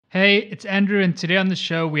Hey, it's Andrew, and today on the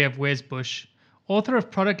show we have Wes Bush, author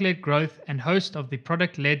of Product-Led Growth and host of the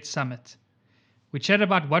Product-Led Summit. We chat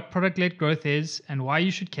about what product-led growth is and why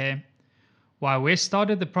you should care, why Wes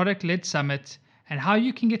started the Product-Led Summit, and how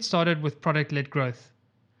you can get started with product-led growth.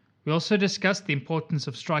 We also discuss the importance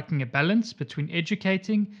of striking a balance between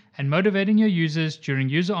educating and motivating your users during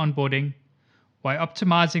user onboarding, why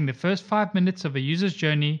optimizing the first 5 minutes of a user's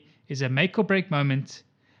journey is a make or break moment,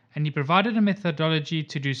 and he provided a methodology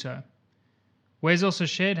to do so. Wes also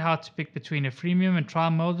shared how to pick between a freemium and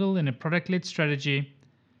trial model in a product-led strategy,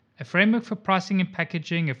 a framework for pricing and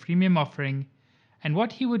packaging a freemium offering, and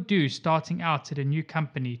what he would do starting out at a new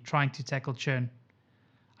company trying to tackle churn.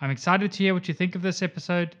 I'm excited to hear what you think of this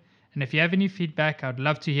episode, and if you have any feedback, I'd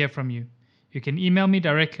love to hear from you. You can email me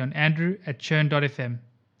directly on andrew@churn.fm.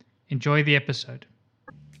 Enjoy the episode.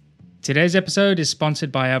 Today's episode is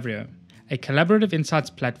sponsored by Avrio, a collaborative insights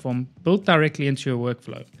platform built directly into your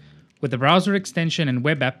workflow. With a browser extension and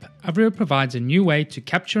web app, Avrio provides a new way to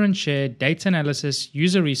capture and share data analysis,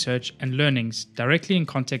 user research, and learnings directly in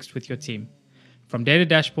context with your team. From data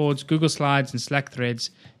dashboards, Google Slides, and Slack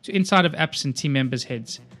threads, to inside of apps and team members'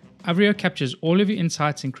 heads, Avrio captures all of your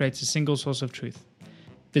insights and creates a single source of truth.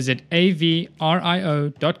 Visit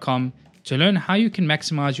avrio.com to learn how you can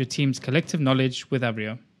maximize your team's collective knowledge with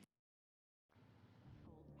Avrio.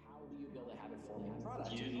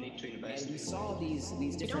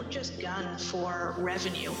 You don't just gun for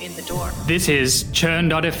revenue in the door. This is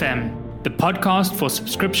Churn.fm, the podcast for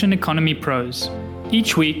subscription economy pros.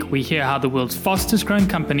 Each week, we hear how the world's fastest growing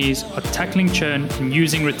companies are tackling churn and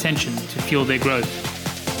using retention to fuel their growth.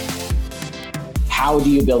 How do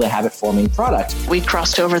you build a habit-forming product? We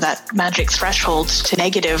crossed over that magic threshold to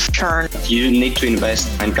negative churn. You need to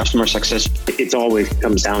invest in customer success. It always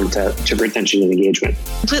comes down to retention and engagement.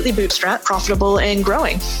 Completely bootstrap, profitable and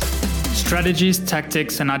growing. Strategies,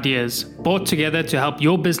 tactics, and ideas brought together to help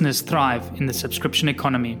your business thrive in the subscription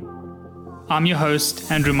economy. I'm your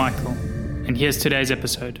host, Andrew Michael, and here's today's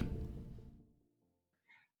episode.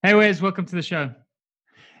 Hey, Wes, welcome to the show.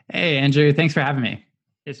 Hey, Andrew. Thanks for having me.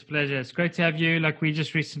 It's a pleasure. It's great to have you. Like we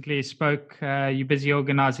just recently spoke, you're busy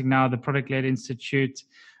organizing now the Product-Led Institute,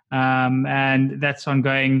 and that's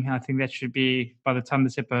ongoing. I think that should be, by the time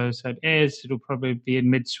this episode airs, it'll probably be in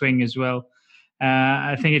mid-swing as well.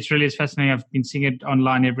 I think it's really fascinating. I've been seeing it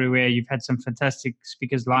online everywhere. You've had some fantastic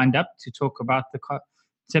speakers lined up to talk about the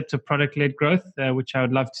concept of product-led growth, which I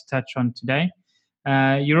would love to touch on today.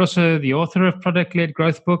 You're also the author of Product-Led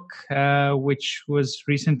Growth book, which was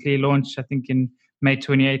recently launched, I think, in May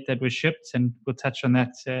 28th, that was shipped, and we'll touch on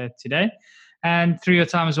that today. And through your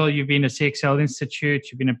time as well, you've been a CXL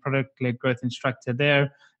Institute, you've been a product-led growth instructor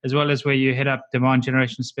there, as well as where you head up demand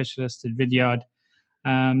generation specialist at Vidyard.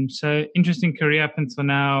 So interesting career up until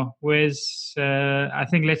now. Wes, I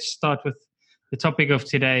think let's start with the topic of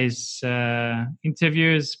today's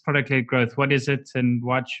interview is product-led growth. What is it and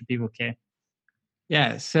why should people care?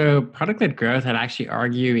 Yeah, so product-led growth, I'd actually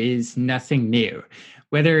argue, is nothing new.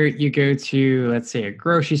 Whether you go to, let's say, a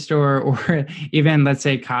grocery store or even, let's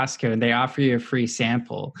say, Costco, and they offer you a free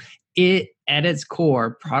sample, it, at its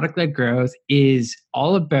core, product-led growth is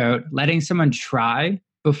all about letting someone try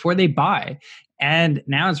before they buy. And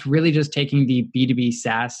now it's really just taking the B2B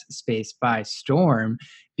SaaS space by storm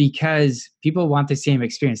because people want the same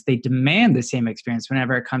experience. They demand the same experience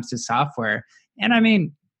whenever it comes to software. And I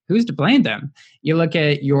mean, who's to blame them? You look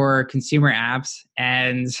at your consumer apps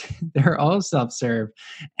and they're all self-serve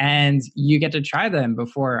and you get to try them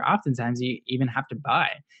before oftentimes you even have to buy.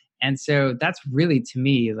 And so that's really, to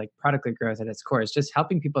me, like product-led growth at its core. It's just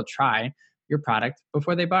helping people try your product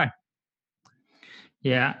before they buy.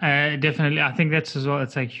 Yeah, definitely. I think that's as well.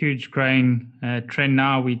 It's a huge growing trend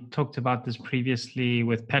now. We talked about this previously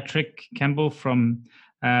with Patrick Campbell from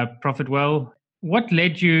Profitwell. What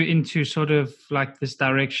led you into sort of like this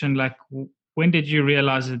direction? Like, when did you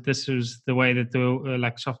realize that this was the way that the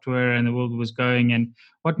like software and the world was going? And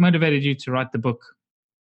what motivated you to write the book?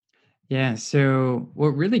 Yeah, so what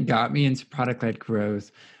really got me into product-led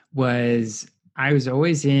growth was I was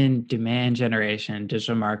always in demand generation,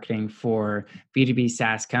 digital marketing for B2B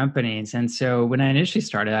SaaS companies. And so when I initially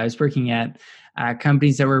started, I was working at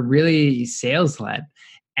companies that were really sales-led.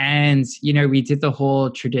 And, you know, we did the whole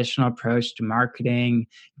traditional approach to marketing.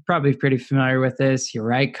 You're probably pretty familiar with this. You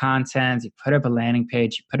write content, you put up a landing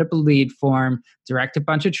page, you put up a lead form, direct a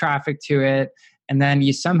bunch of traffic to it, and then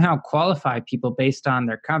you somehow qualify people based on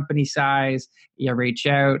their company size. You reach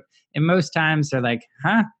out, and most times they're like,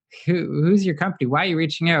 who's your company? Why are you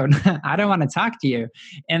reaching out? I don't want to talk to you.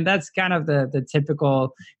 And that's kind of the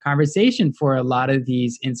typical conversation for a lot of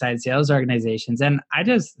these inside sales organizations. And I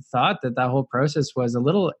just thought that whole process was a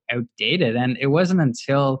little outdated. And it wasn't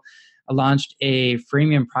until I launched a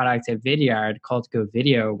freemium product at Vidyard called Go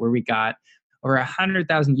Video, where we got over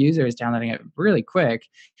 100,000 users downloading it really quick,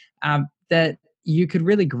 that you could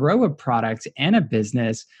really grow a product and a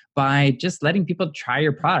business by just letting people try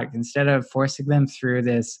your product instead of forcing them through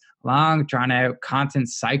this long, drawn out content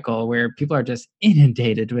cycle where people are just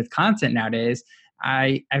inundated with content nowadays.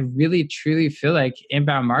 I really truly feel like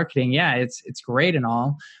inbound marketing, yeah, it's great and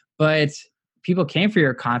all, but people came for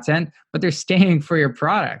your content, but they're staying for your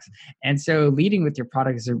product. And so leading with your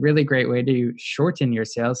product is a really great way to shorten your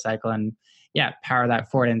sales cycle and power that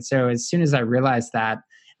forward. And so as soon as I realized that,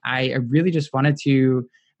 I really just wanted to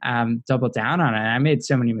double down on it. I made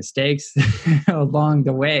so many mistakes along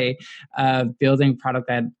the way of building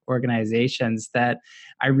product-led organizations that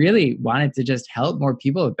I really wanted to just help more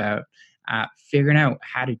people about figuring out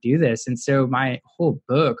how to do this. And so my whole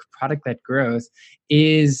book, Product-Led Growth,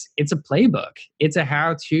 it's a playbook. It's a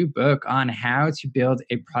how-to book on how to build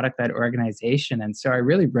a product-led organization. And so I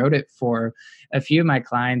really wrote it for a few of my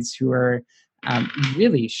clients who are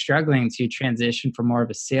really struggling to transition from more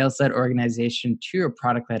of a sales-led organization to a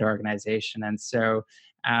product-led organization. And so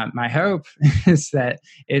my hope is that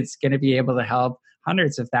it's going to be able to help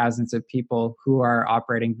hundreds of thousands of people who are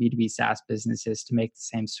operating B2B SaaS businesses to make the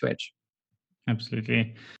same switch.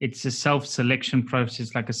 Absolutely. It's a self-selection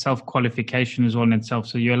process, like a self-qualification as well in itself.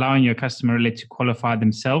 So you're allowing your customer really to qualify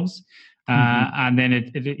themselves. And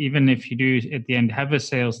then even if you do at the end have a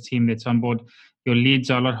sales team that's on board, your leads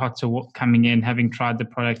are a lot hotter coming in, having tried the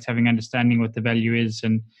product, having understanding what the value is.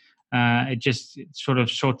 And it sort of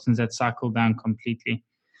shortens that cycle down completely.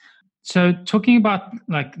 So talking about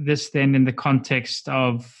like this then in the context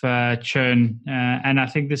of churn, and I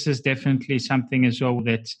think this is definitely something as well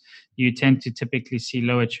that you tend to typically see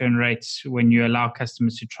lower churn rates when you allow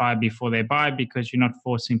customers to try before they buy, because you're not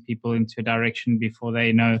forcing people into a direction before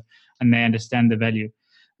they know and they understand the value.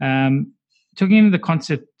 Talking in the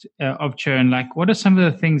concept of churn, like what are some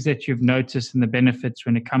of the things that you've noticed and the benefits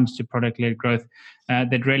when it comes to product-led growth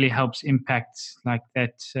that really helps impact like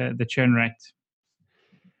that the churn rate?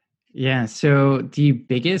 Yeah, so the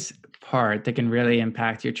biggest part that can really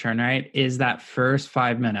impact your churn rate is that first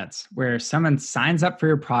 5 minutes where someone signs up for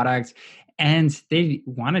your product and they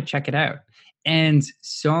want to check it out. And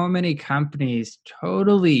so many companies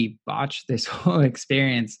totally botch this whole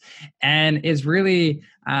experience. And it's really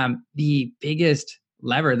the biggest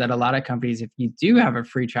lever that a lot of companies, if you do have a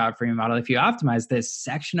free trial free model, if you optimize this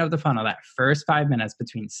section of the funnel, that first 5 minutes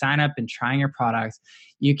between sign up and trying your product,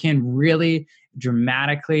 you can really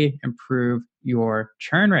dramatically improve your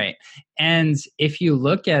churn rate. And if you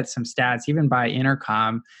look at some stats, even by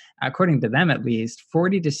Intercom, according to them at least,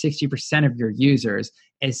 40 to 60% of your users,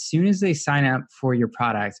 as soon as they sign up for your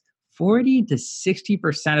product, 40 to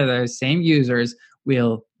 60% of those same users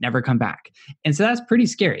will never come back. And so that's pretty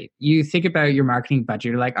scary. You think about your marketing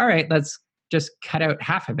budget, you're like, all right, let's just cut out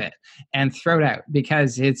half of it and throw it out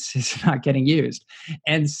because it's not getting used.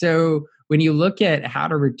 And so when you look at how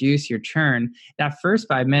to reduce your churn, that first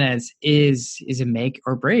 5 minutes is a make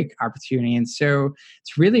or break opportunity. And so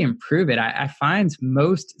to really improve it, I find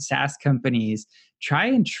most SaaS companies try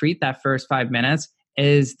and treat that first 5 minutes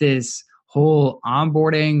as this whole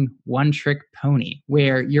onboarding one-trick pony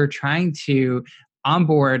where you're trying to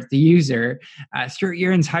onboard the user through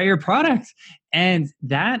your entire product. And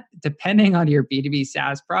that, depending on your B2B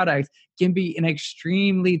SaaS product, can be an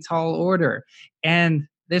extremely tall order. And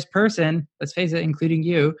this person, let's face it, including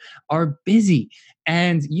you, are busy.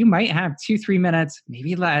 And you might have 2-3 minutes,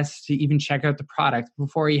 maybe less, to even check out the product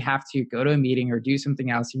before you have to go to a meeting or do something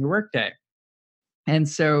else in your workday. And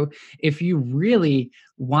so if you really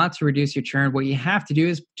want to reduce your churn, what you have to do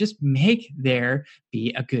is just make there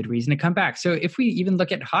be a good reason to come back. So if we even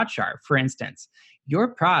look at Hotjar, for instance, your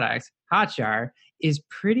product, Hotjar, is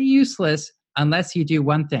pretty useless unless you do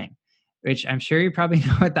one thing, which I'm sure you probably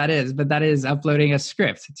know what that is, but that is uploading a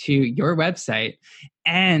script to your website.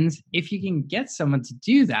 And if you can get someone to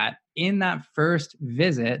do that in that first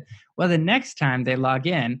visit, well, the next time they log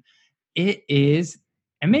in, it is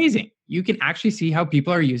amazing. You can actually see how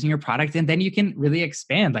people are using your product, and then you can really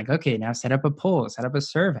expand, like, okay, now set up a poll, set up a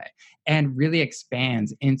survey, and really expand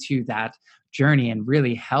into that journey and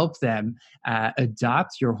really help them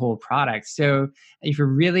adopt your whole product. So if you're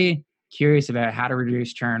really curious about how to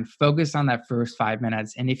reduce churn, focus on that first 5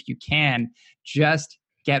 minutes. And if you can, just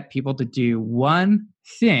get people to do one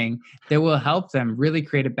thing that will help them really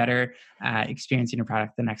create a better experience in your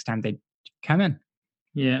product the next time they come in.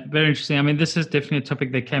 Yeah, very interesting. I mean, this is definitely a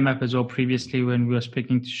topic that came up as well previously when we were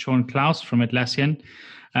speaking to Sean Klaus from Atlassian.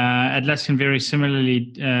 Atlassian very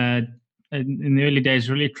similarly, in the early days,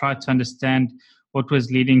 really tried to understand what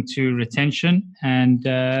was leading to retention. And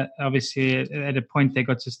obviously, at a point, they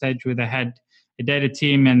got to a stage where they had a data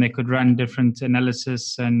team and they could run different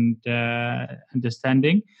analysis and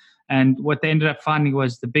understanding. And what they ended up finding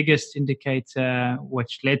was the biggest indicator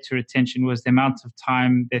which led to retention was the amount of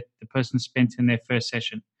time that the person spent in their first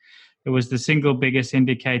session. It was the single biggest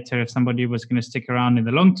indicator if somebody was going to stick around in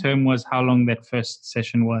the long term was how long that first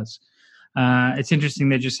session was. It's interesting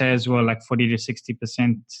that you say as well, like 40 to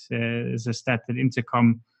 60% is a stat that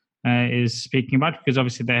Intercom is speaking about, because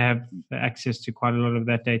obviously they have access to quite a lot of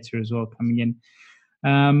that data as well coming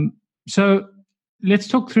in. So let's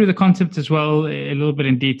talk through the concept as well a little bit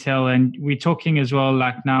in detail. And we're talking as well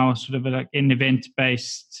like now sort of like an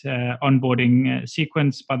event-based onboarding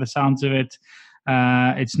sequence by the sounds of it.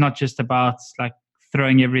 It's not just about like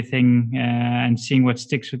throwing everything and seeing what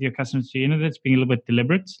sticks with your customers. You know, that's being a little bit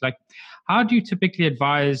deliberate. Like, how do you typically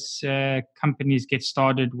advise companies get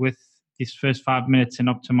started with these first 5 minutes in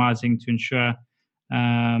optimizing to ensure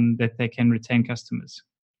that they can retain customers?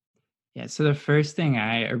 Yeah, so the first thing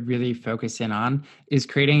I really focus in on is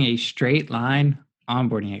creating a straight line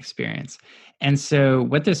onboarding experience. And so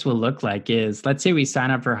what this will look like is, let's say we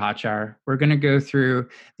sign up for Hotjar. We're going to go through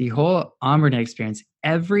the whole onboarding experience,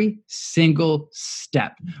 every single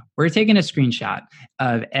step. We're taking a screenshot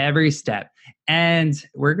of every step and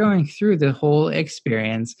we're going through the whole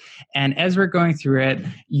experience. And as we're going through it,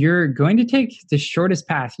 you're going to take the shortest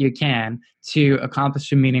path you can to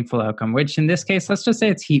accomplish a meaningful outcome, which in this case, let's just say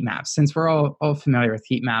it's heat maps, since we're all familiar with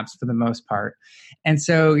heat maps for the most part. And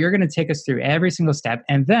so you're going to take us through every single step.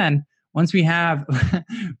 And then once we have,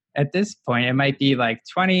 at this point, it might be like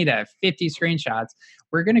 20 to 50 screenshots,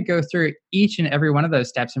 we're going to go through each and every one of those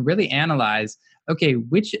steps and really analyze, okay,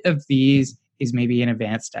 which of these is maybe an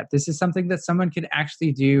advanced step? This is something that someone could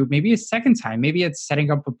actually do maybe a second time. Maybe it's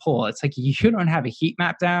setting up a poll. It's like you don't have a heat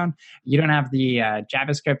map down. You don't have the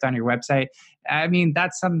JavaScript on your website. I mean,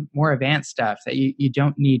 that's some more advanced stuff that you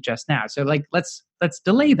don't need just now. So like, let's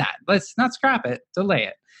delay that. Let's not scrap it, delay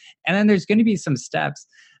it. And then there's going to be some steps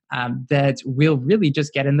that will really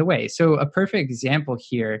just get in the way. So a perfect example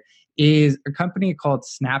here is a company called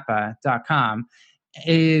Snappa.com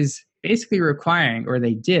is basically requiring, or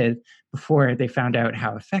they did before they found out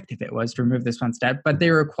how effective it was to remove this one step, but they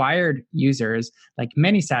required users, like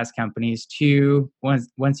many SaaS companies, to,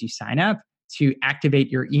 once you sign up, to activate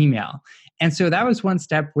your email. And so that was one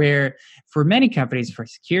step where for many companies, for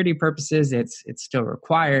security purposes, it's still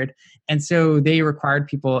required. And so they required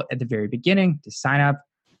people at the very beginning to sign up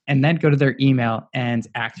and then go to their email and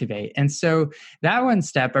activate. And so that one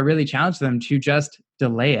step, I really challenged them to just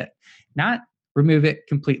delay it, not remove it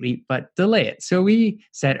completely, but delay it. So we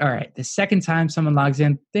said, all right, the second time someone logs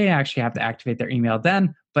in, they actually have to activate their email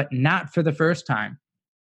then, but not for the first time.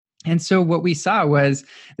 And so what we saw was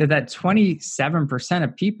that 27%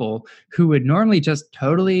 of people who would normally just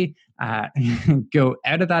totally go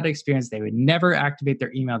out of that experience, they would never activate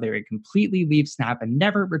their email, they would completely leave Snap and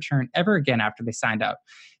never return ever again after they signed up.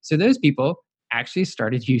 So those people actually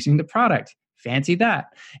started using the product. Fancy that.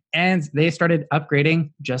 And they started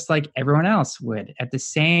upgrading just like everyone else would at the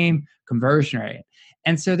same conversion rate.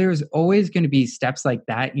 And so there's always going to be steps like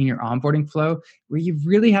that in your onboarding flow where you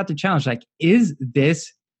really have to challenge, like, is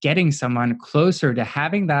this getting someone closer to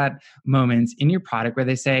having that moment in your product where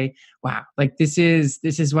they say, wow, like this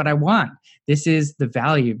is what I want. This is the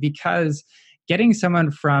value. Because getting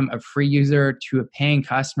someone from a free user to a paying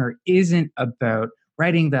customer isn't about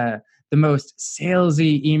writing the most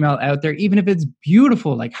salesy email out there, even if it's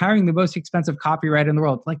beautiful, like hiring the most expensive copywriter in the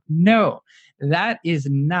world. Like, no, that is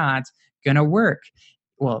not going to work.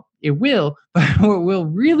 Well, it will, but what will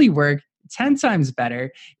really work 10 times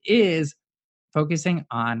better is focusing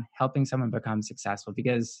on helping someone become successful.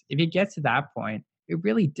 Because if you get to that point, it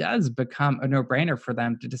really does become a no-brainer for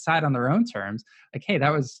them to decide on their own terms, like, hey,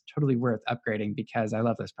 that was totally worth upgrading because I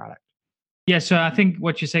love this product. Yeah, so I think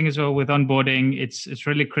what you're saying as well with onboarding, it's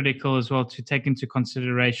really critical as well to take into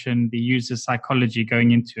consideration the user psychology going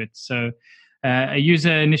into it. So a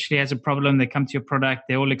user initially has a problem, they come to your product,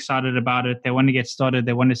 they're all excited about it, they want to get started,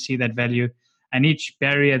 they want to see that value. And each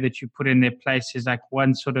barrier that you put in their place is like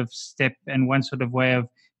one sort of step and one sort of way of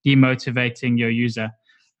demotivating your user.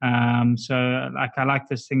 So like I like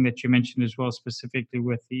this thing that you mentioned as well, specifically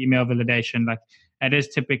with the email validation. Like it is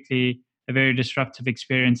typically a very disruptive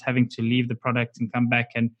experience having to leave the product and come back,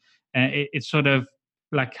 and it sort of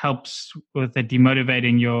like helps with the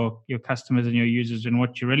demotivating your customers and your users. And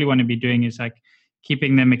what you really want to be doing is like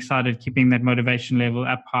keeping them excited, keeping that motivation level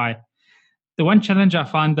up high. The one challenge I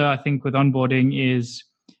find, though, I think with onboarding is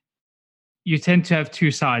you tend to have two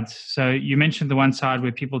sides. So you mentioned the one side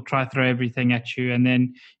where people try to throw everything at you, and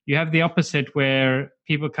then you have the opposite where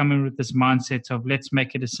people come in with this mindset of let's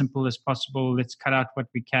make it as simple as possible, let's cut out what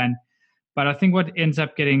we can. But I think what ends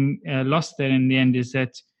up getting lost there in the end is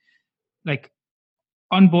that like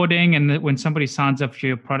onboarding and when somebody signs up for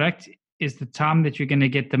your product is the time that you're going to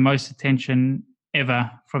get the most attention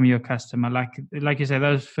ever from your customer. Like you say,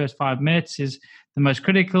 those first 5 minutes is the most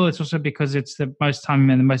critical. It's also because it's the most time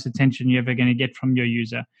and the most attention you're ever going to get from your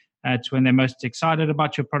user. It's when they're most excited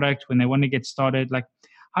about your product, when they want to get started. Like,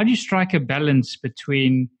 how do you strike a balance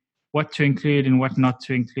between what to include and what not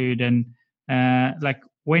to include? And like,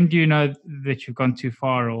 when do you know that you've gone too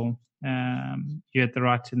far or you're at the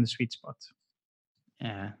right in the sweet spot?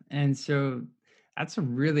 Yeah. And so that's a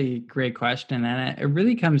really great question. And it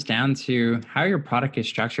really comes down to how your product is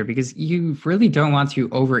structured, because you really don't want to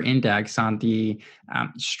over index on the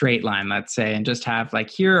straight line, let's say, and just have like,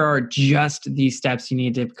 here are just these steps you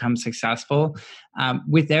need to become successful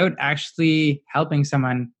without actually helping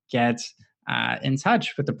someone get in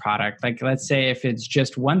touch with the product. Like, let's say if it's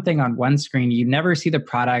just one thing on one screen, you never see the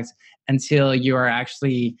product until you are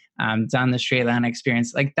actually done the straight line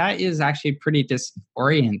experience. Like, that is actually pretty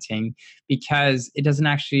disorienting because it doesn't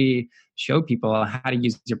actually show people how to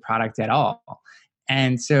use your product at all.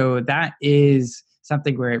 And so that is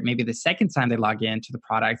something where maybe the second time they log into the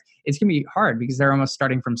product, it's going to be hard because they're almost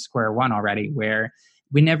starting from square one already, where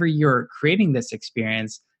whenever you're creating this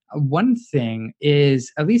experience, one thing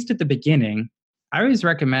is, at least at the beginning, I always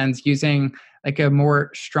recommend using like a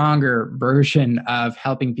more stronger version of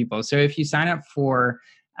helping people. So if you sign up for,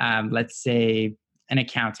 let's say, an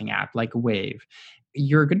accounting app like Wave,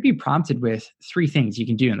 you're going to be prompted with 3 things you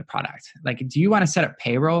can do in the product. Like, do you want to set up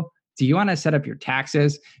payroll? Do you want to set up your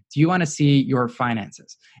taxes? Do you want to see your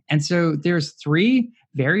finances? And so there's 3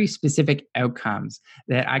 very specific outcomes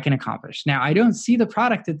that I can accomplish. Now, I don't see the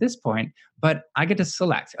product at this point, but I get to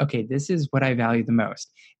select, okay, this is what I value the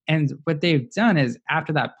most. And what they've done is,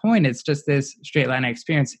 after that point, it's just this straight line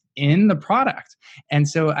experience in the product. And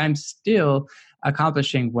so I'm still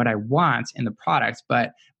accomplishing what I want in the product,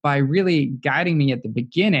 but by really guiding me at the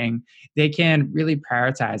beginning, they can really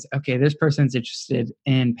prioritize, okay, this person's interested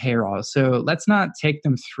in payroll, so let's not take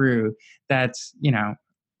them through that,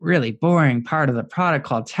 really boring part of the product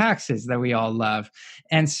called taxes that we all love.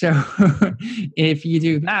 And so if you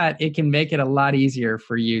do that, it can make it a lot easier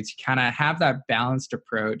for you to kind of have that balanced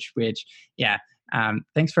approach, which,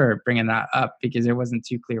 thanks for bringing that up because it wasn't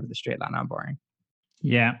too clear with the straight line onboarding.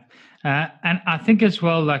 Yeah. And I think as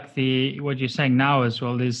well, like what you're saying now as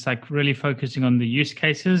well is like really focusing on the use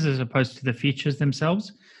cases as opposed to the features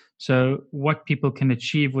themselves. So what people can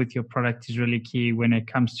achieve with your product is really key when it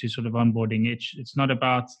comes to sort of onboarding. It's not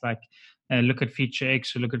about like, look at feature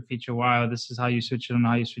X or look at feature Y, or this is how you switch it on,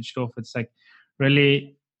 how you switch it off. It's like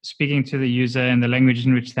really speaking to the user in the language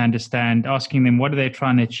in which they understand, asking them what are they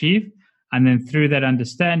trying to achieve, and then through that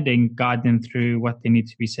understanding, guide them through what they need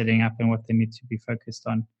to be setting up and what they need to be focused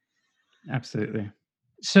on. Absolutely.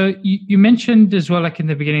 So you mentioned as well, like in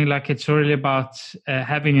the beginning, like it's really about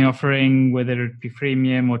having an offering, whether it be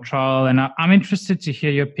freemium or trial. And I'm interested to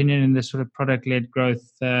hear your opinion in this sort of product-led growth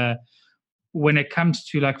when it comes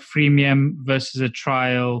to like freemium versus a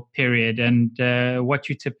trial period, and what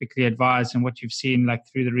you typically advise and what you've seen like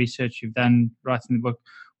through the research you've done writing the book.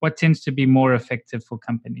 What tends to be more effective for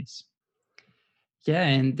companies? Yeah,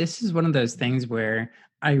 and this is one of those things where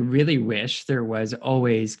I really wish there was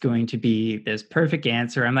always going to be this perfect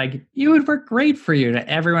answer. I'm like, it would work great for you to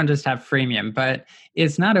everyone just have freemium, but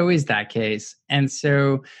it's not always that case. And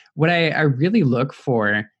so what I really look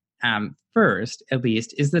for first, at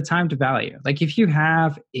least, is the time to value. Like if you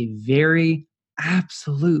have a very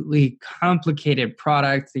absolutely complicated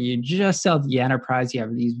product that you just sell to the enterprise, you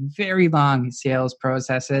have these very long sales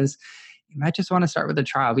processes, you might just want to start with a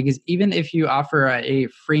trial, because even if you offer a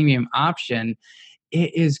freemium option,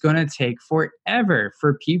 it is going to take forever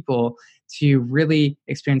for people to really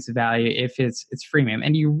experience the value if it's freemium.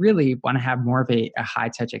 And you really want to have more of a high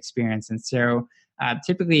touch experience. And so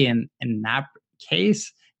typically in that case,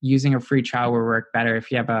 using a free trial will work better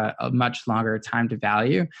if you have a much longer time to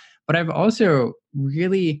value. But I've also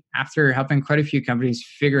really, after helping quite a few companies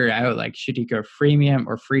figure out, like, should you go freemium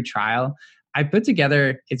or free trial, I put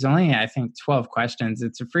together, it's only, I think, 12 questions.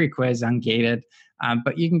 It's a free quiz, ungated.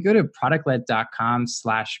 But you can go to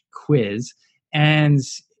productled.com/quiz. And,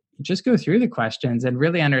 just go through the questions and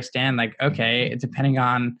really understand, like, okay, depending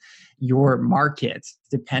on your market,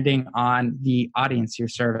 depending on the audience you're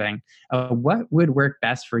serving, what would work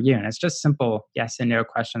best for you? And it's just simple yes and no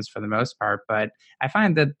questions for the most part. But I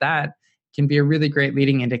find that can be a really great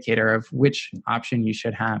leading indicator of which option you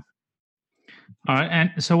should have. All right.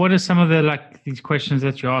 And so what are some of the, these questions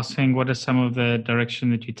that you're asking? What are some of the direction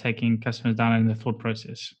that you're taking customers down in the thought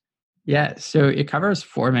process? Yeah, so it covers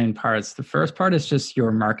 4 main parts. The first part is just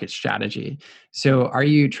your market strategy. So are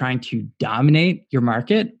you trying to dominate your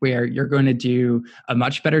market where you're going to do a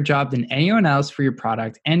much better job than anyone else for your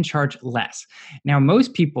product and charge less? Now,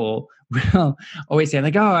 most people will always say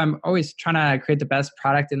I'm always trying to create the best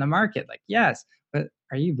product in the market. Yes, but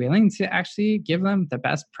are you willing to actually give them the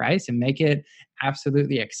best price and make it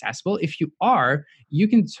absolutely accessible? If you are, you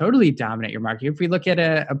can totally dominate your market. If we look at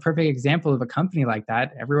a perfect example of a company like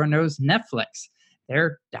that, everyone knows Netflix.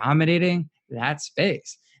 They're dominating that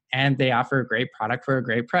space and they offer a great product for a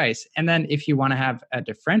great price. And then if you want to have a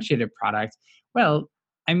differentiated product,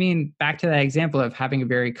 back to that example of having a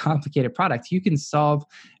very complicated product, you can solve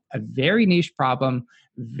a very niche problem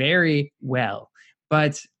very well.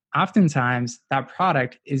 But oftentimes that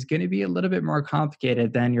product is going to be a little bit more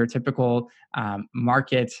complicated than your typical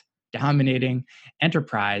market dominating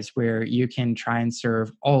enterprise where you can try and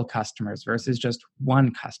serve all customers versus just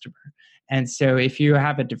one customer. And so if you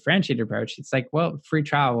have a differentiated approach, it's free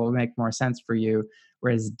trial will make more sense for you,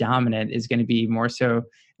 whereas dominant is going to be more so,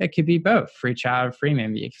 it could be both free trial or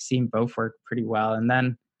freemium. You've seen both work pretty well. And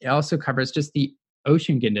then it also covers just the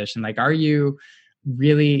ocean condition. Are you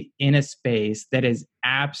really in a space that is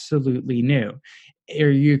absolutely new?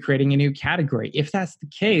 Are you creating a new category? If that's the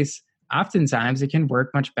case, oftentimes it can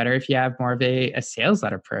work much better if you have more of a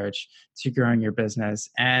sales-led approach to growing your business.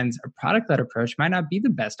 And a product-led approach might not be the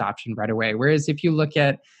best option right away. Whereas if you look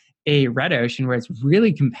at a red ocean where it's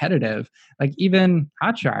really competitive, even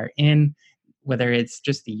Hotjar in whether it's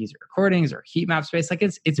just the user recordings or heat map space,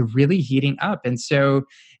 it's really heating up. And so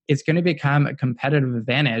it's going to become a competitive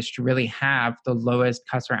advantage to really have the lowest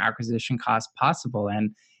customer acquisition cost possible.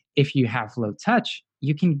 And if you have low touch,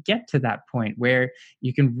 you can get to that point where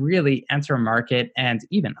you can really enter a market and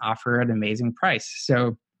even offer an amazing price.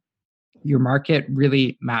 So your market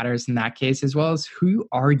really matters in that case, as well as who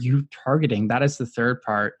are you targeting? That is the third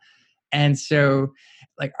part. And so,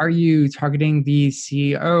 are you targeting the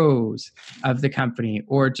CEOs of the company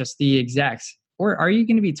or just the execs? Or are you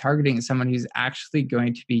going to be targeting someone who's actually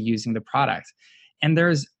going to be using the product? And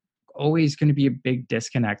there's always going to be a big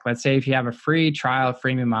disconnect. Let's say if you have a free trial,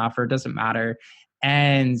 freemium offer, doesn't matter,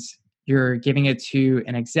 and you're giving it to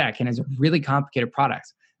an exec and it's a really complicated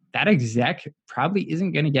product. That exec probably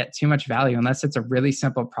isn't going to get too much value unless it's a really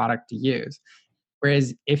simple product to use.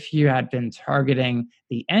 Whereas if you had been targeting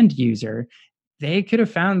the end user, they could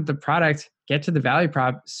have found the product, get to the value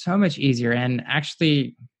prop so much easier and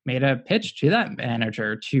actually made a pitch to that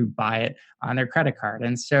manager to buy it on their credit card.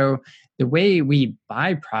 And so the way we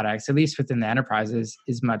buy products, at least within the enterprises,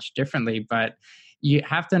 is much differently. But you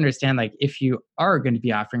have to understand, if you are going to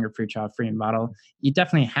be offering a free trial, free model, you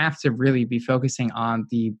definitely have to really be focusing on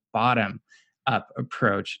the bottom up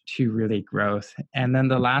approach to really growth. And then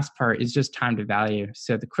the last part is just time to value.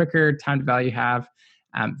 So the quicker time to value you have,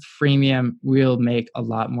 freemium will make a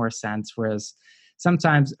lot more sense. Whereas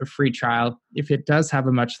sometimes a free trial, if it does have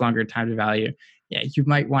a much longer time to value, you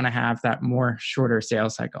might want to have that more shorter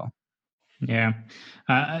sales cycle. Yeah,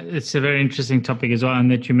 it's a very interesting topic as well,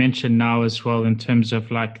 and that you mentioned now as well in terms of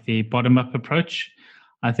the bottom-up approach.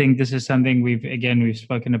 I think this is something we've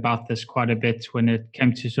spoken about this quite a bit when it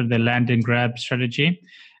came to sort of the land and grab strategy,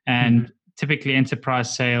 and typically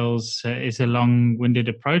enterprise sales is a long-winded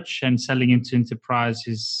approach, and selling into enterprise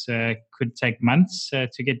could take months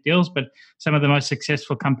to get deals. But some of the most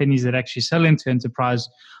successful companies that actually sell into enterprise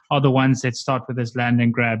are the ones that start with this land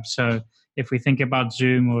and grab. So if we think about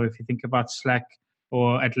Zoom, or if you think about Slack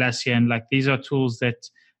or Atlassian, these are tools that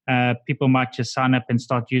people might just sign up and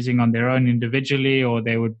start using on their own individually, or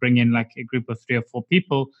they would bring in a group of 3 or 4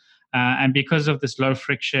 people. And because of this low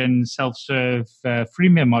friction, self-serve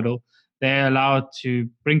freemium model, they're allowed to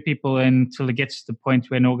bring people in till it gets to the point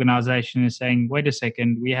where an organization is saying, wait a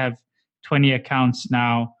second, we have 20 accounts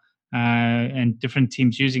now and different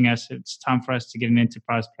teams using us. It's time for us to get an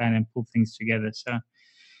enterprise plan and pull things together. So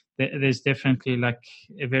there's definitely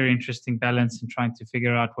a very interesting balance in trying to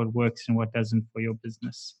figure out what works and what doesn't for your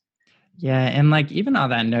business. Yeah. And even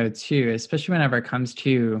on that note too, especially whenever it comes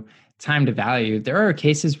to time to value, there are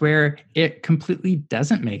cases where it completely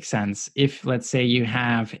doesn't make sense. If let's say you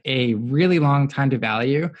have a really long time to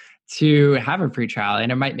value to have a free trial,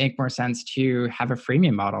 and it might make more sense to have a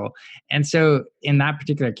freemium model. And so in that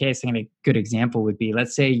particular case, I think a good example would be,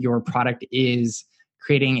 let's say your product is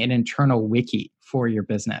creating an internal wiki for your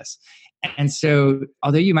business. And so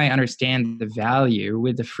although you might understand the value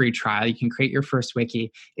with the free trial, you can create your first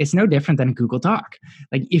wiki. It's no different than Google Doc.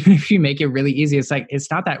 Like, even if you make it really easy,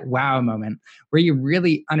 it's not that wow moment. Where you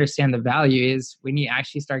really understand the value is when you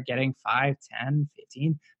actually start getting 5, 10,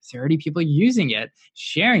 15, 30 people using it,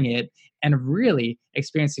 sharing it, and really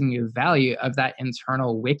experiencing the value of that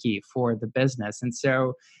internal wiki for the business. And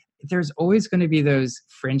so there's always going to be those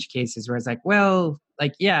fringe cases where it's like, well,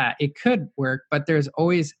 like, yeah, it could work, but there's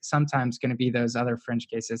always sometimes going to be those other fringe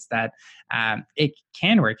cases that it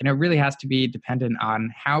can work. And it really has to be dependent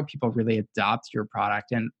on how people really adopt your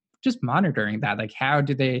product, and just monitoring that. Like, how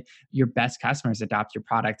do your best customers adopt your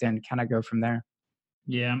product, and kind of go from there.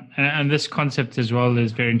 Yeah, and this concept as well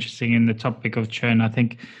is very interesting in the topic of churn. I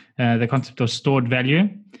think the concept of stored value.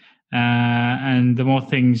 And the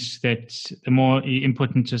more you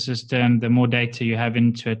input into a system, the more data you have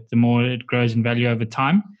into it, the more it grows in value over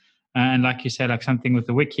time. And like you said, like something with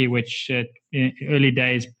the wiki, which in early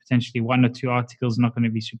days, potentially 1 or 2 articles not going to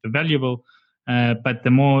be super valuable. But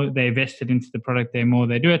the more they invested into the product, the more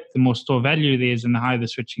they do it, the more store value there is, and the higher the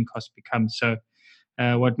switching cost becomes. So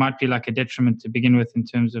what might be like a detriment to begin with in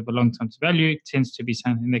terms of a long-term value tends to be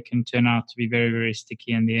something that can turn out to be very, very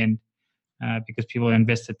sticky in the end. Because people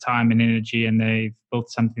invested time and energy, and they've built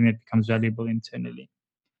something that becomes valuable internally.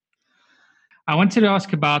 I wanted to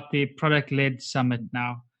ask about the product-led summit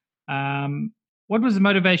now. What was the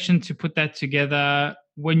motivation to put that together?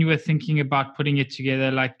 When you were thinking about putting it together,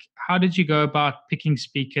 like, how did you go about picking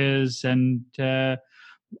speakers, and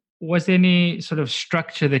was there any sort of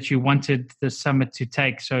structure that you wanted the summit to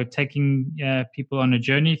take? So taking people on a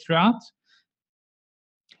journey throughout?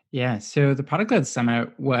 Yeah, so the Product-Led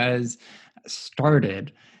Summit was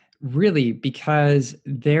started really because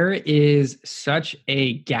there is such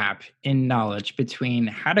a gap in knowledge between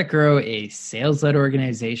how to grow a sales-led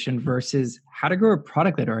organization versus how to grow a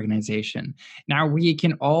product-led organization. Now, we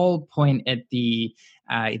can all point at the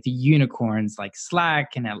unicorns like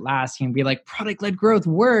Slack and Atlassian and be like, product-led growth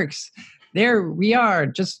works. There we are,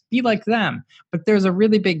 just be like them. But there's a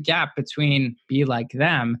really big gap between be like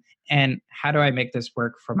them and how do I make this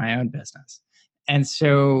work for my own business? And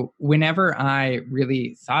so whenever I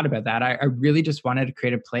really thought about that, I really just wanted to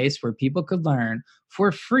create a place where people could learn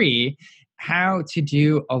for free how to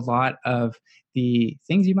do a lot of the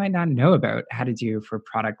things you might not know about how to do for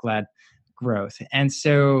product-led growth. And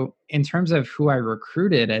so in terms of who I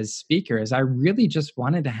recruited as speakers, I really just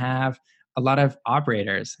wanted to have a lot of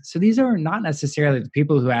operators. So these are not necessarily the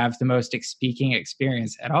people who have the most speaking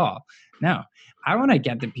experience at all. No, I want to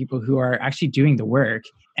get the people who are actually doing the work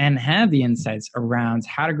and have the insights around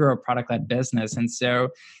how to grow a product-led business. And so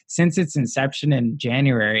since its inception in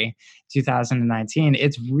January 2019,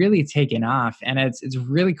 it's really taken off. And it's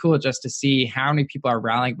really cool just to see how many people are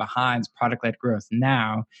rallying behind product-led growth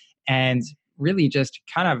now, and really just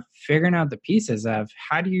kind of figuring out the pieces of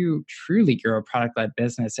how do you truly grow a product-led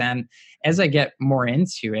business. And as I get more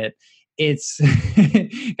into it, it's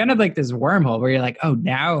kind of like this wormhole where you're like, oh,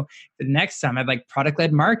 now the next summit, like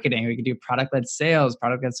product-led marketing, we could do product-led sales,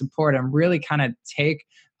 product-led support, and really kind of take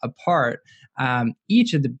apart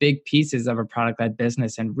each of the big pieces of a product-led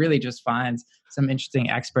business and really just find some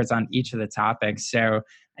interesting experts on each of the topics. So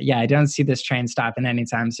yeah, I don't see this train stopping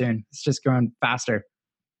anytime soon. It's just going faster.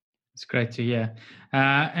 It's great to hear.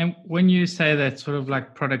 And when you say that sort of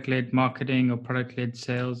like product-led marketing or product-led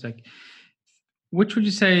sales, like, which would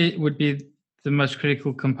you say would be the most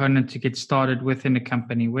critical component to get started within a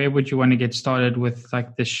company? Where would you want to get started with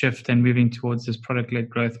like the shift and moving towards this product-led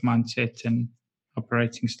growth mindset and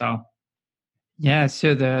operating style? Yeah,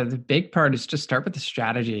 so the big part is just start with the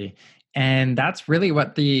strategy. And that's really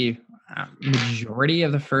what the majority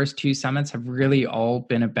of the first 2 summits have really all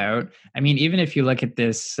been about. I mean, even if you look at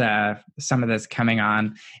this summit that's coming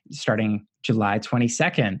on starting July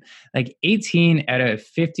 22nd, like 18 out of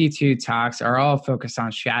 52 talks are all focused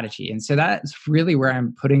on strategy. And so that's really where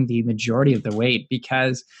I'm putting the majority of the weight,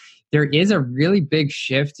 because there is a really big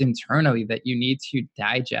shift internally that you need to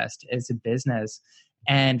digest as a business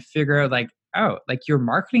and figure out like, oh, like your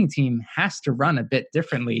marketing team has to run a bit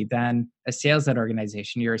differently than a sales-led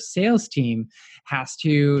organization. Your sales team has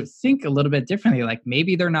to think a little bit differently. Like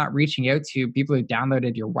maybe they're not reaching out to people who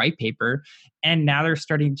downloaded your white paper, and now they're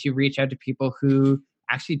starting to reach out to people who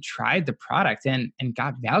actually tried the product and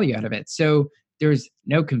got value out of it. So there's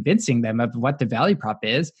no convincing them of what the value prop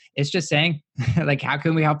is. It's just saying, like, how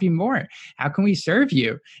can we help you more? How can we serve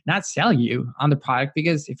you? Not sell you on the product,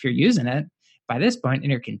 because if you're using it, by this point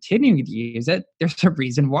and you're continuing to use it, there's a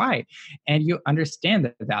reason why. And you understand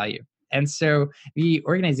the value. And so the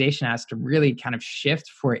organization has to really kind of shift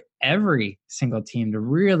for every single team to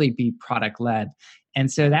really be product led. And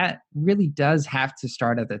so that really does have to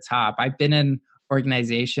start at the top. I've been in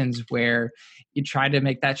organizations where you try to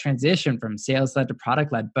make that transition from sales led to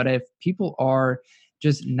product led. But if people are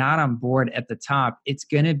just not on board at the top, it's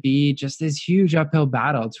going to be just this huge uphill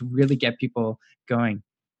battle to really get people going.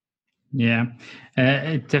 Yeah,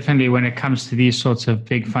 definitely when it comes to these sorts of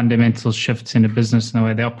big fundamental shifts in a business and the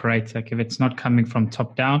way they operate, like if it's not coming from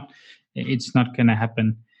top down, it's not going to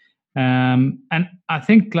happen. And I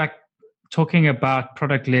think like talking about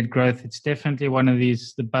product-led growth, it's definitely one of the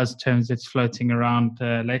buzz terms that's floating around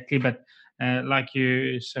lately. But like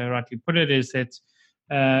you so rightly put it, is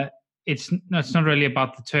that it's not really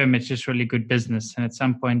about the term, it's just really good business. And at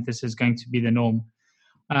some point, this is going to be the norm.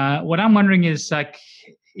 What I'm wondering is, like,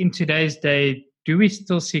 in today's day, do we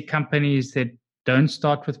still see companies that don't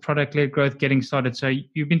start with product-led growth getting started? So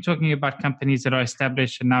you've been talking about companies that are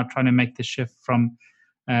established and now trying to make the shift from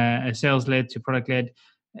a sales-led to product-led.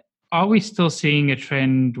 Are we still seeing a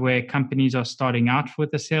trend where companies are starting out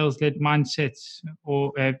with a sales-led mindset,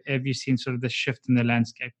 or have you seen sort of the shift in the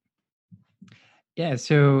landscape? Yeah,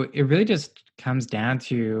 so it really just comes down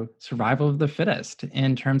to survival of the fittest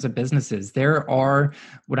in terms of businesses. There are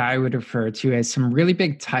what I would refer to as some really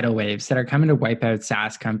big tidal waves that are coming to wipe out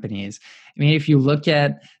SaaS companies. I mean, if you look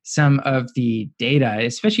at some of the data,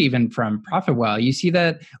 especially even from ProfitWell, you see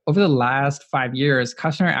that over the last 5 years,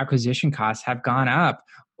 customer acquisition costs have gone up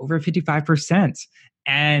over 55%.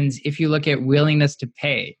 And if you look at willingness to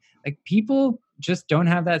pay, like people just don't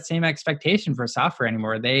have that same expectation for software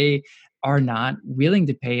anymore. They are not willing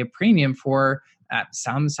to pay a premium for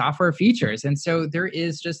some software features. And so there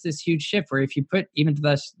is just this huge shift where if you put even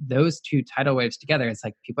those two tidal waves together, it's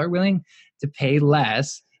like people are willing to pay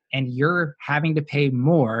less and you're having to pay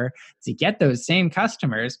more to get those same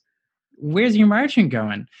customers. Where's your margin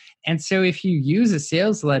going? And so if you use a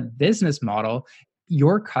sales-led business model,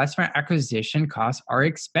 your customer acquisition costs are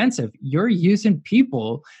expensive. You're using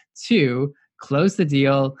people to close the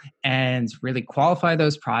deal and really qualify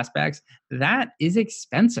those prospects. That is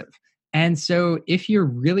expensive. And so if you're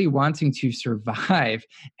really wanting to survive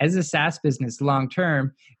as a SaaS business long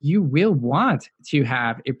term, you will want to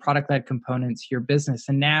have a product-led component to your business.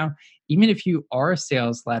 And now, even if you are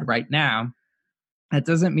sales-led right now, that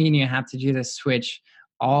doesn't mean you have to do this switch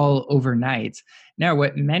all overnight. Now,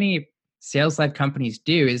 what many sales-led companies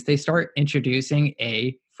do is they start introducing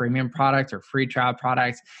a freemium product or free trial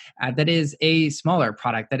product that is a smaller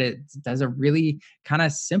product, that it does a really kind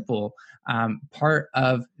of simple part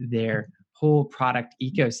of their whole product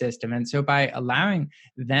ecosystem. And so by allowing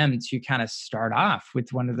them to kind of start off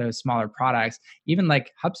with one of those smaller products, even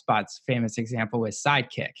like HubSpot's famous example was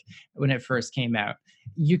Sidekick when it first came out,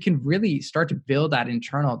 you can really start to build that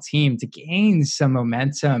internal team to gain some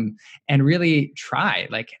momentum and really try,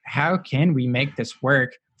 like, how can we make this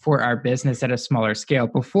work for our business at a smaller scale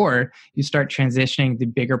before you start transitioning the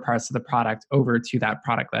bigger parts of the product over to that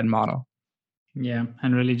product-led model. Yeah,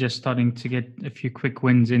 and really just starting to get a few quick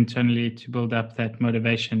wins internally to build up that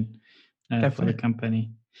motivation for the company.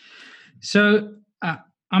 So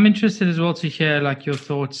I'm interested as well to hear like your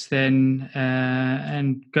thoughts then,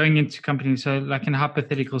 and going into companies. So like in a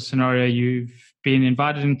hypothetical scenario, you've been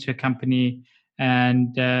invited into a company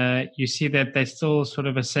and you see that they're still sort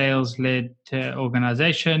of a sales-led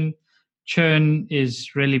organization. Churn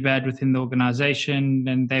is really bad within the organization,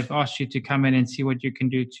 and they've asked you to come in and see what you can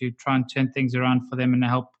do to try and turn things around for them and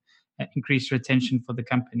help increase retention for the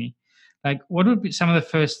company. Like, what would be some of the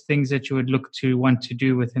first things that you would look to want to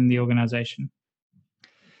do within the organization?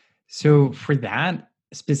 So for that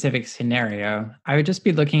specific scenario, I would just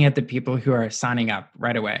be looking at the people who are signing up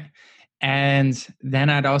right away. And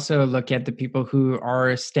then I'd also look at the people who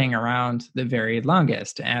are staying around the very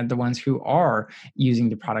longest and the ones who are using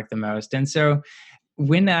the product the most. And so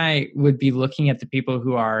when I would be looking at the people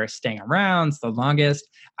who are staying around the longest,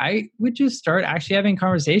 I would just start actually having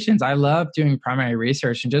conversations. I love doing primary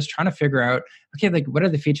research and just trying to figure out, okay, like what are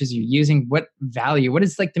the features you're using? What value? What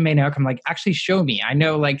is like the main outcome? Like actually show me. I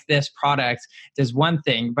know like this product does one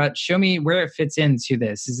thing, but show me where it fits into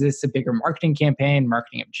this. Is this a bigger marketing campaign,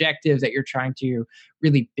 marketing objective that you're trying to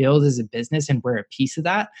really build as a business, and we're a piece of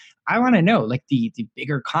that? I want to know like the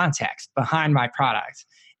bigger context behind my product.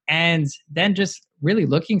 And then just really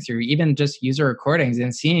looking through even just user recordings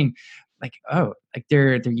and seeing like, oh, like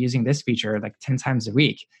they're using this feature like 10 times a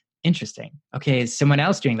week. Interesting. Okay, is someone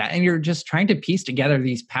else doing that? And you're just trying to piece together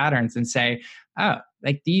these patterns and say, oh,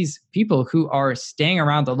 like these people who are staying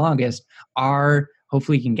around the longest are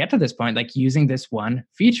hopefully you can get to this point, like using this one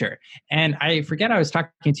feature. And I forget, I was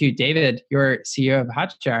talking to David, your CEO of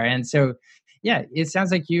Hotjar. And so, yeah, it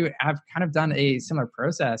sounds like you have kind of done a similar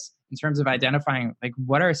process in terms of identifying like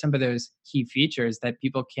what are some of those key features that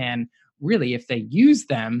people can really, if they use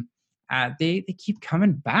them, they keep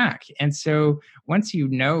coming back. And so once you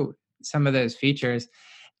know some of those features,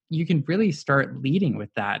 you can really start leading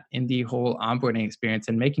with that in the whole onboarding experience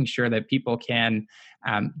and making sure that people can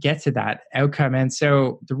get to that outcome. And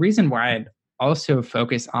so the reason why I'd also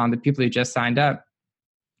focus on the people who just signed up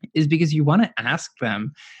is because you want to ask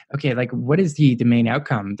them, okay, like what is the main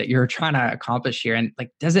outcome that you're trying to accomplish here? And like,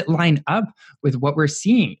 does it line up with what we're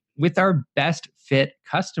seeing with our best fit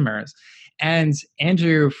customers? And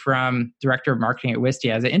Andrew from Director of Marketing at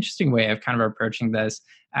Wistia has an interesting way of kind of approaching this.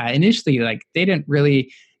 Initially, like they didn't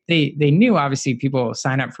really, they knew obviously people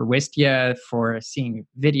sign up for Wistia for seeing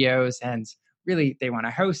videos and really they want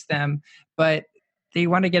to host them, but they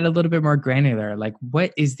want to get a little bit more granular. Like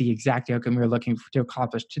what is the exact outcome you're looking to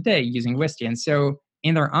accomplish today using Wistia? And so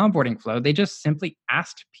in their onboarding flow, they just simply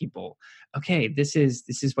asked people, okay, this is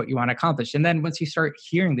what you want to accomplish. And then once you start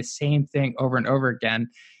hearing the same thing over and over again,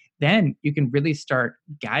 then you can really start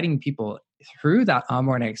guiding people through that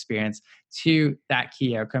onboarding experience to that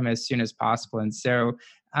key outcome as soon as possible. And so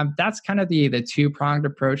that's kind of the two-pronged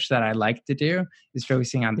approach that I like to do, is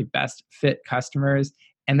focusing on the best fit customers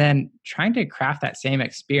and then trying to craft that same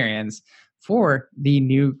experience for the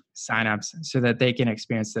new signups so that they can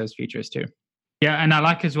experience those features too. Yeah, and I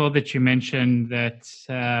like as well that you mentioned that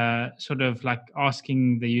sort of like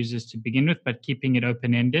asking the users to begin with, but keeping it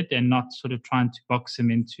open-ended and not sort of trying to box them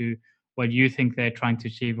into what you think they're trying to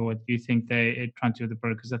achieve or what you think they're trying to do with the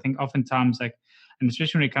product. Because I think oftentimes, like, and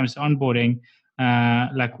especially when it comes to onboarding,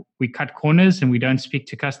 like we cut corners and we don't speak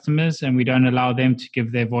to customers and we don't allow them to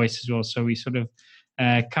give their voice as well. So we sort of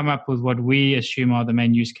come up with what we assume are the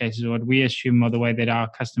main use cases or what we assume are the way that our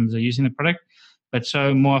customers are using the product. But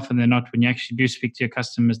so more often than not, when you actually do speak to your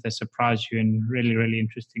customers, they surprise you in really, really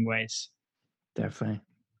interesting ways. Definitely.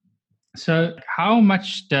 So how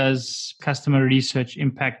much does customer research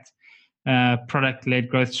impact product-led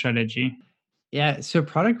growth strategy? Yeah, so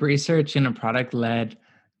product research in a product-led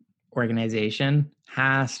organization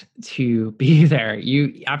has to be there.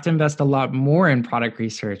 You have to invest a lot more in product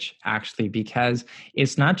research, actually, because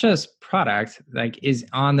it's not just product, like is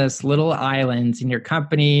on this little island in your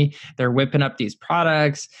company. They're whipping up these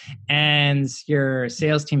products and your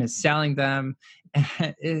sales team is selling them.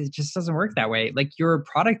 It just doesn't work that way. Like your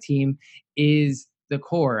product team is the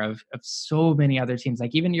core of so many other teams,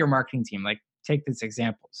 like even your marketing team. Like take this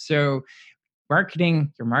example. So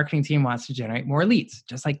your marketing team wants to generate more leads,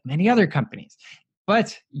 just like many other companies.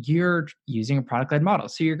 But you're using a product-led model.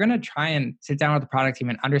 So you're going to try and sit down with the product team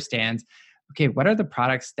and understand, okay, what are the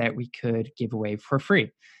products that we could give away for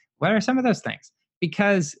free? What are some of those things?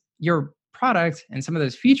 Because your product and some of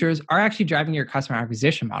those features are actually driving your customer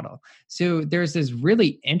acquisition model. So there's this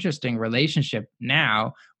really interesting relationship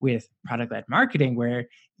now with product-led marketing where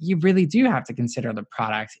you really do have to consider the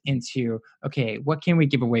product into, okay, what can we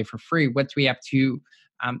give away for free? What do we have to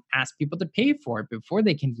ask people to pay for before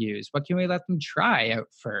they can use? What can we let them try out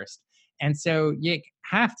first? And so you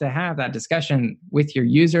have to have that discussion with your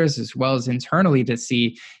users as well as internally to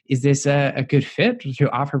see, is this a good fit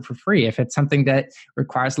to offer for free? If it's something that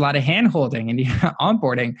requires a lot of hand-holding and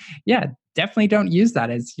onboarding, yeah, definitely don't use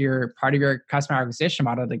that as your part of your customer acquisition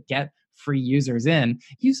model to get free users in.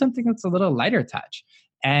 Use something that's a little lighter touch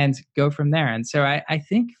and go from there. And so I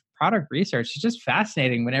think product research is just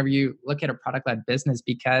fascinating whenever you look at a product-led business,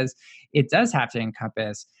 because it does have to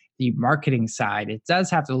encompass the marketing side. It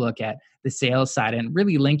does have to look at the sales side and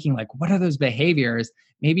really linking like what are those behaviors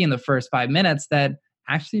maybe in the first 5 minutes that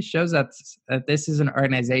actually shows us that this is an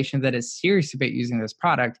organization that is serious about using this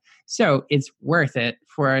product. So it's worth it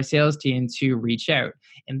for our sales team to reach out.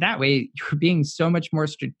 And that way you're being so much more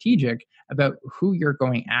strategic about who you're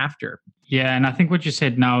going after. Yeah, and I think what you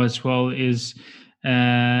said now as well is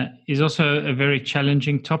also a very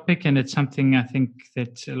challenging topic, and it's something I think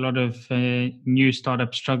that a lot of new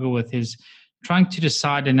startups struggle with, is trying to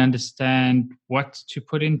decide and understand what to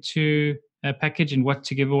put into a package and what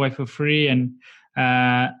to give away for free and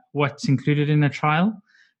what's included in a trial,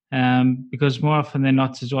 because more often than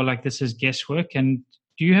not as well, like this is guesswork. And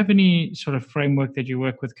do you have any sort of framework that you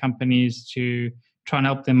work with companies to try and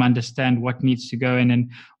help them understand what needs to go in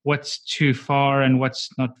and what's too far and what's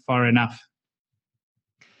not far enough?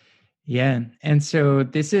 Yeah. And so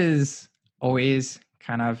this is always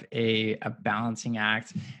kind of a balancing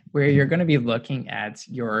act where you're going to be looking at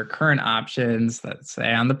your current options, let's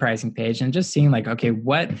say on the pricing page, and just seeing like, okay,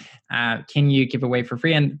 what can you give away for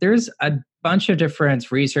free? And there's a bunch of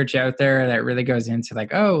different research out there that really goes into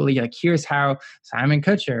like, oh, like here's how Simon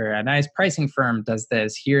Kucher, a nice pricing firm, does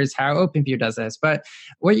this. Here's how OpenView does this. But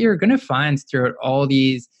what you're going to find throughout all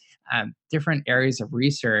these different areas of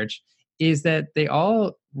research is that they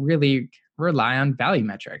all really rely on value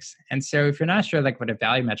metrics. And so if you're not sure like what a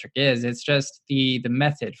value metric is, it's just the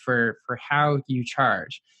method for how you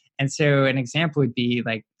charge. And so an example would be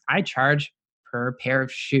like, I charge per pair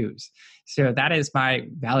of shoes. So that is my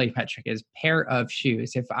value metric, is pair of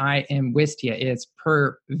shoes. If I am Wistia, it's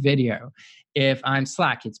per video. If I'm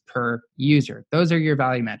Slack, it's per user. Those are your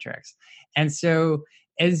value metrics. And so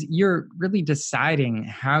as you're really deciding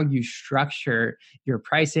how you structure your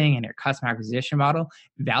pricing and your customer acquisition model,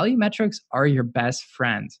 value metrics are your best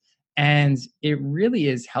friends. And it really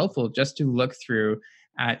is helpful just to look through,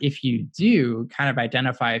 if you do kind of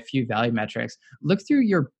identify a few value metrics, look through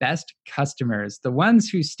your best customers, the ones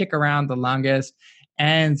who stick around the longest,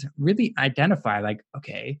 and really identify like,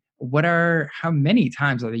 okay, how many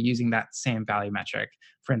times are they using that same value metric?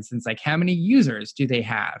 For instance, like how many users do they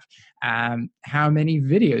have? How many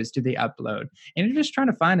videos do they upload? And you're just trying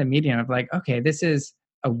to find a median of like, okay, this is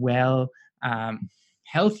a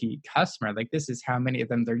healthy customer. Like this is how many of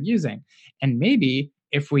them they're using. And maybe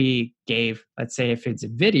if we gave, let's say if it's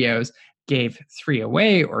videos, gave 3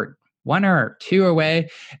 away or 1 or 2 away,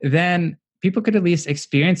 then people could at least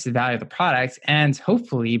experience the value of the product. And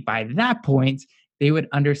hopefully by that point, they would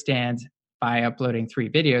understand by uploading 3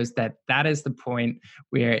 videos that is the point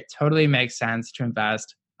where it totally makes sense to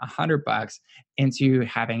invest $100 into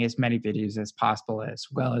having as many videos as possible, as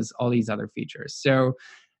well as all these other features. So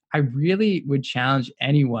I really would challenge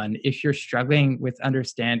anyone, if you're struggling with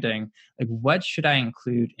understanding, like what should I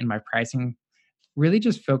include in my pricing, really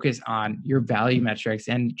just focus on your value metrics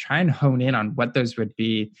and try and hone in on what those would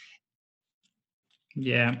be.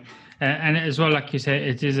 Yeah. And as well, like you say,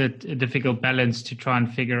 it is a difficult balance to try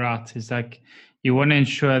and figure out. It's like you want to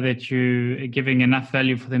ensure that you're giving enough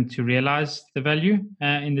value for them to realize the value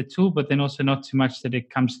in the tool, but then also not too much that it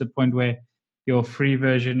comes to the point where your free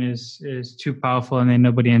version is too powerful and then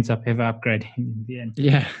nobody ends up ever upgrading in the end.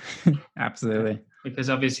 Yeah, absolutely. Because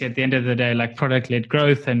obviously at the end of the day, like product-led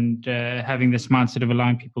growth and having this mindset of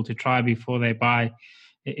allowing people to try before they buy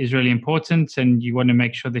is really important, and you want to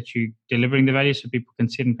make sure that you're delivering the value so people can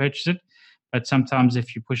see it and purchase it. But sometimes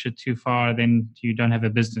if you push it too far, then you don't have a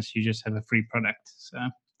business, you just have a free product. So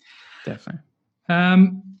definitely.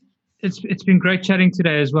 It's been great chatting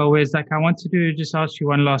today as well, Wes. Like I want to just ask you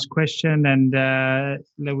one last question, and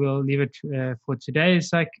we'll leave it for today.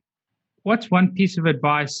 It's like, what's one piece of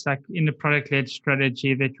advice, like in the product-led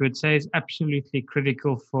strategy, that you would say is absolutely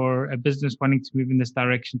critical for a business wanting to move in this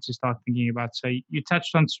direction to start thinking about? So you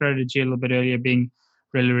touched on strategy a little bit earlier being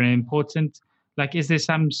really, really important. Like, is there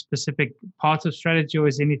some specific part of strategy, or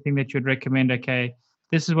is anything that you'd recommend, okay,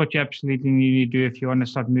 this is what you absolutely need to do if you want to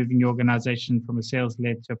start moving your organization from a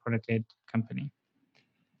sales-led to a product-led company?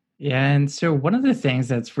 Yeah. And so one of the things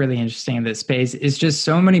that's really interesting in this space is just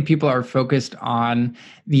so many people are focused on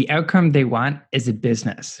the outcome they want as a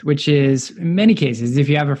business, which is in many cases, if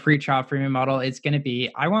you have a free trial freemium model, it's going to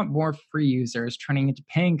be, I want more free users turning into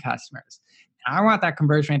paying customers. And I want that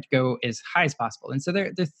conversion rate to go as high as possible. And so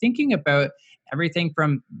they're thinking about everything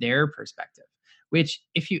from their perspective, which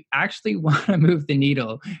if you actually want to move the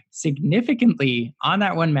needle significantly on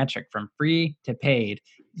that one metric from free to paid,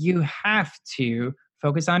 you have to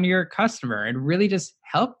focus on your customer and really just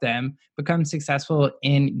help them become successful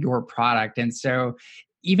in your product. And so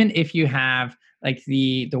even if you have like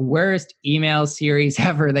the worst email series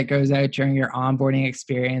ever that goes out during your onboarding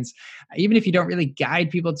experience, even if you don't really guide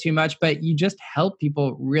people too much, but you just help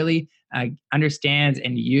people really understand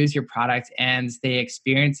and use your product and they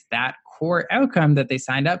experience that core outcome that they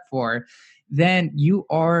signed up for, then you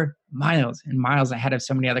are miles and miles ahead of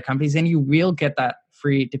so many other companies, and you will get that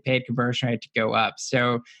free to paid conversion rate to go up.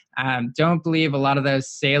 So don't believe a lot of those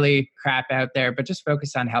saley crap out there, but just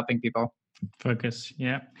focus on helping people. Focus,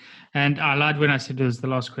 yeah. And I lied when I said it was the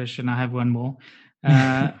last question. I have one more.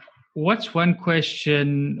 What's one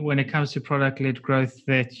question when it comes to product-led growth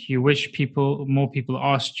that you wish more people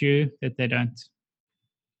asked you that they don't?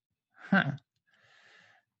 I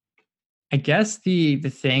guess the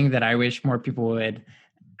thing that I wish more people would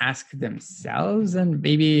ask themselves and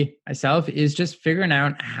maybe myself is just figuring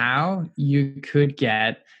out how you could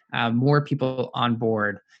get more people on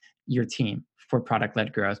board your team for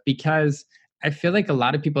product-led growth. Because I feel like a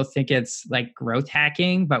lot of people think it's like growth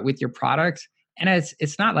hacking, but with your product, And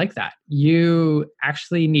it's not like that. You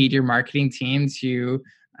actually need your marketing team to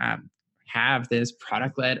have this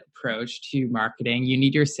product-led approach to marketing. You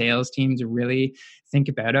need your sales team to really think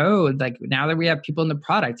about, like now that we have people in the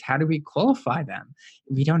product, how do we qualify them?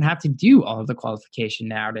 We don't have to do all of the qualification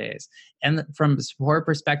nowadays. And from a support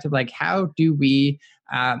perspective, like how do we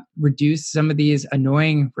reduce some of these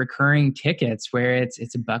annoying recurring tickets where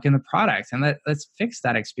it's a bug in the product? And let's fix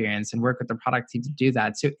that experience and work with the product team to do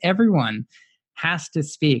that. So everyone has to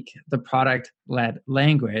speak the product-led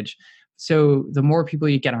language. So the more people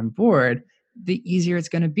you get on board, the easier it's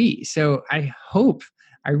going to be. So I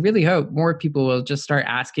really hope more people will just start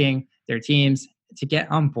asking their teams to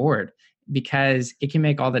get on board, because it can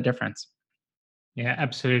make all the difference. Yeah,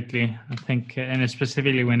 absolutely. I think, and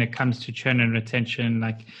specifically when it comes to churn and retention,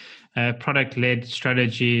 like product-led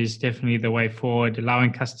strategy is definitely the way forward.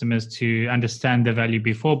 Allowing customers to understand the value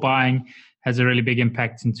before buying has a really big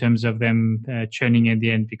impact in terms of them churning in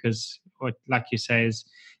the end, because what, like you say, is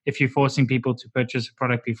if you're forcing people to purchase a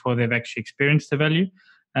product before they've actually experienced the value,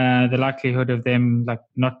 the likelihood of them like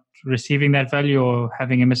not receiving that value or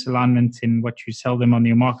having a misalignment in what you sell them on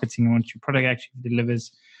your marketing and what your product actually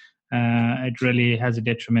delivers, it really has a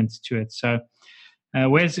detriment to it. So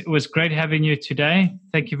Wes, it was great having you today.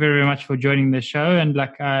 Thank you very much for joining the show. And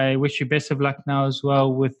I wish you best of luck now as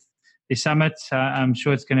well with the summit. I'm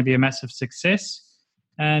sure it's going to be a massive success.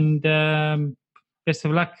 And best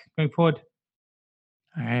of luck going forward.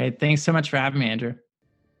 All right. Thanks so much for having me, Andrew.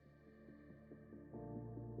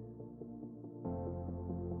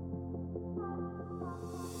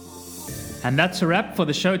 And that's a wrap for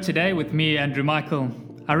the show today with me, Andrew Michael.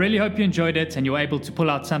 I really hope you enjoyed it and you're able to pull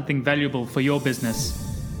out something valuable for your business.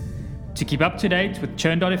 To keep up to date with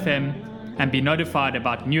Churn.fm and be notified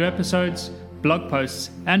about new episodes, blog posts,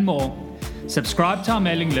 and more, subscribe to our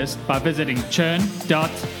mailing list by visiting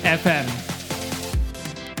Churn.fm.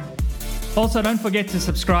 Also, don't forget to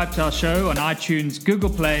subscribe to our show on iTunes, Google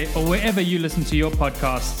Play, or wherever you listen to your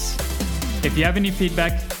podcasts. If you have any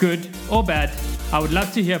feedback, good or bad, I would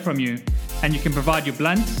love to hear from you, and you can provide your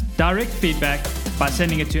blunt, direct feedback by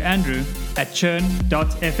sending it to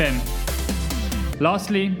andrew@churn.fm.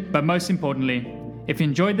 Lastly, but most importantly, if you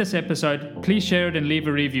enjoyed this episode, please share it and leave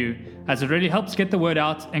a review, as it really helps get the word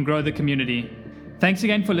out and grow the community. Thanks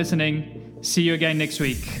again for listening. See you again next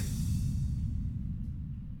week.